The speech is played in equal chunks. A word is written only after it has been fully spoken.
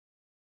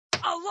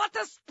a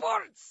Lotta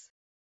Sports!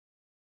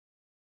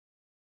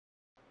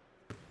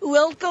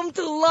 Welcome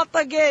to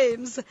Lotta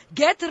Games.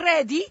 Get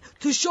ready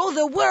to show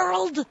the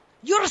world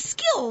your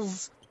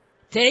skills.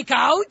 Take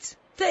out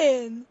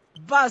 10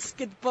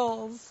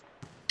 basketballs.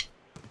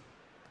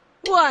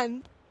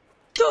 1,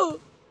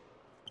 2,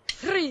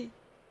 3,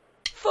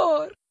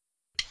 4,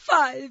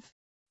 5,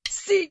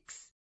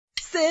 6,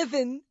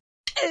 7,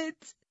 8,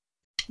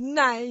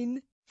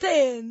 9,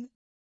 10.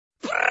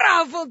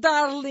 Bravo,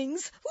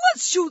 darlings!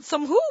 Let's shoot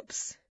some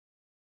hoops!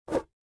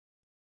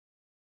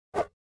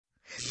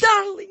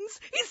 Darlings,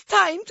 it's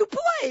time to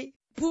play!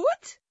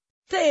 Put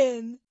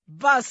 10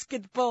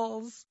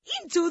 basketballs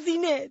into the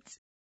net.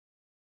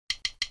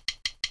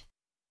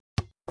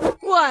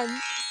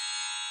 1,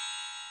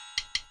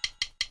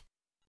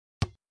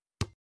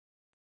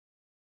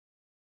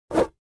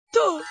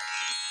 2,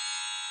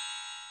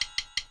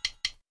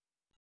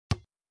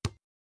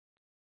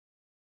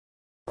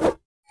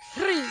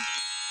 3,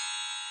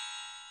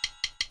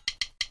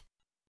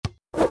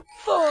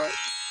 4,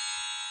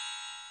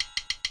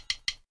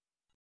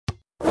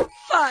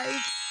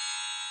 5,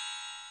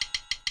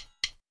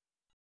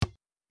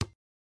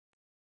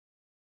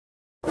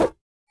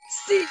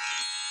 6,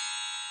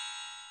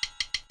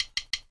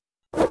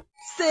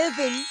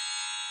 7,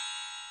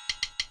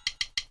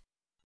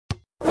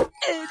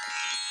 8,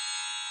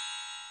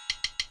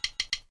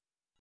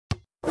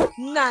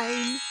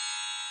 9,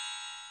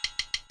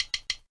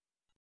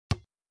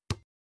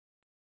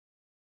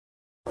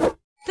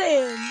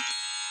 10.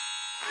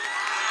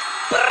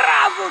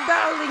 Bravo,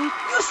 darling!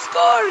 You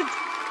scored!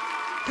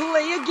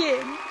 Play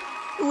again.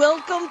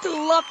 Welcome to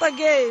Lotta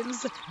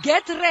Games.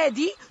 Get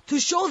ready to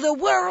show the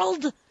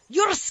world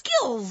your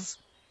skills.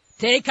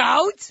 Take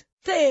out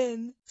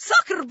 10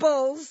 soccer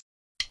balls.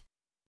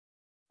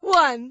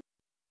 1,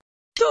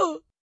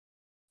 2,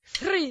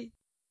 3,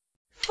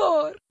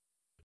 4,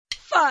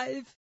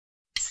 5,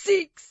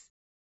 6,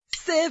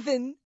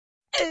 7,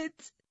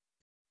 8,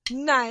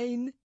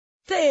 9,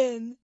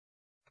 10.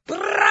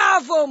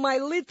 Bravo, my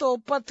little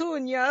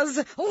petunias!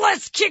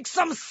 Let's kick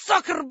some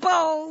soccer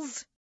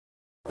balls!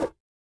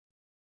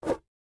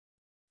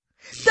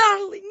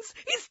 Darlings,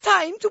 it's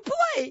time to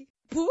play!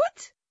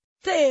 Put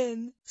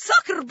 10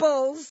 soccer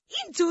balls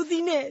into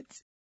the net.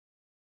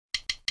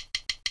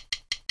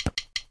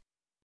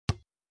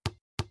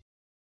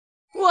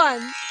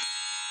 1,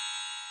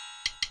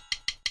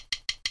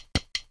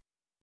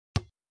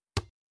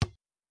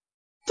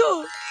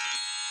 2,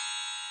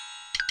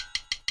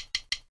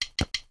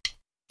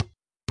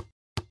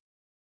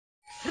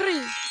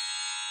 3,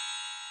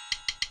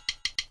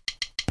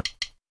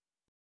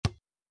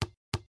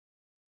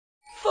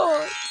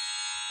 4,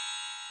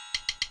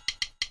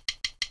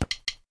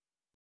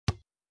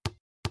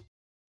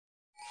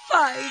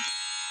 5,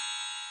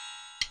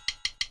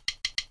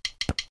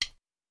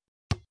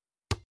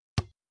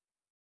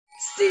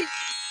 6,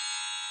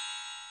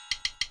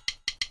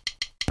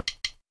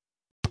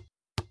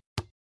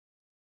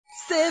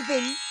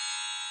 7,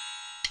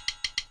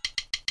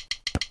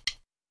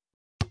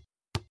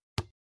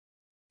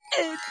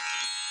 8,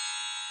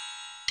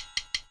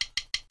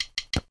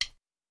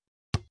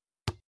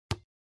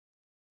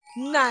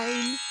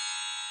 9,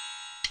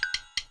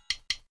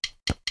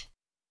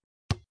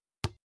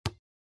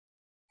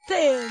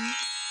 10.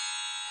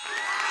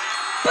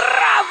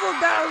 Bravo,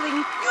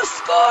 darling! You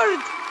scored!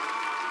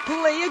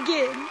 Play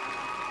again.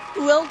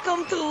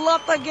 Welcome to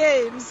Lotta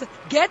Games.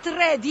 Get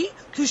ready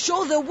to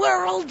show the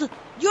world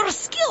your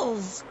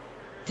skills.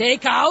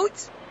 Take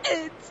out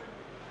 8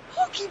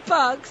 hockey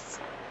pucks.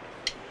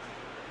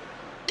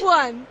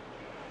 1,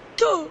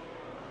 2,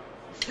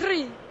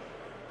 3,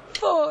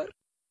 4,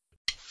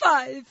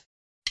 5,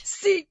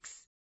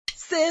 6,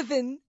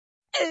 7,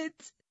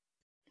 8.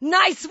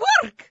 Nice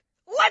work!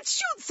 Let's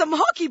shoot some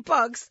hockey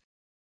pucks.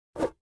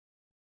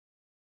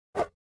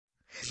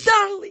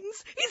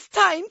 Darlings, it's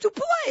time to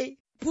play.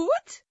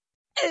 Put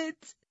 8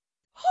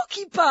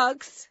 hockey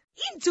pucks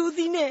into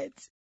the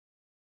net.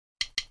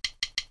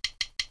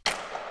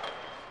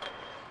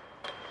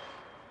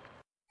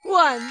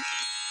 1,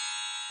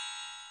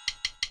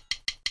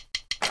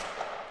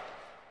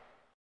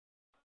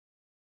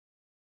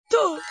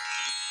 2,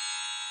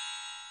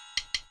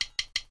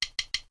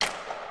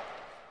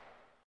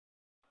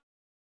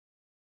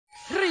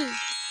 3,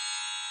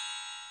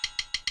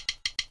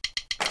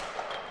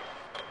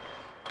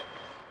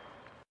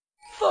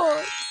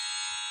 4,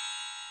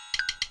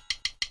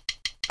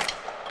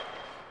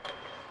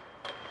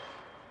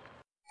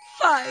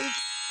 5,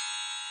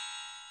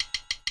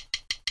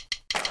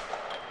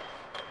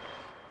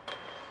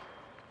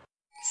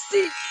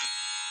 6,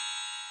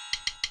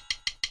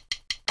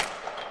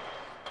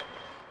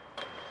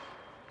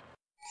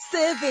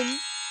 7,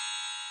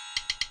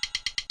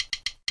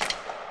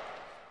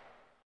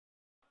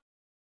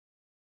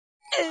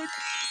 8.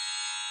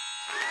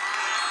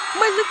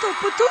 My little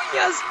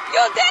petunias,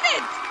 you did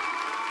it!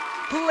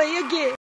 Play again.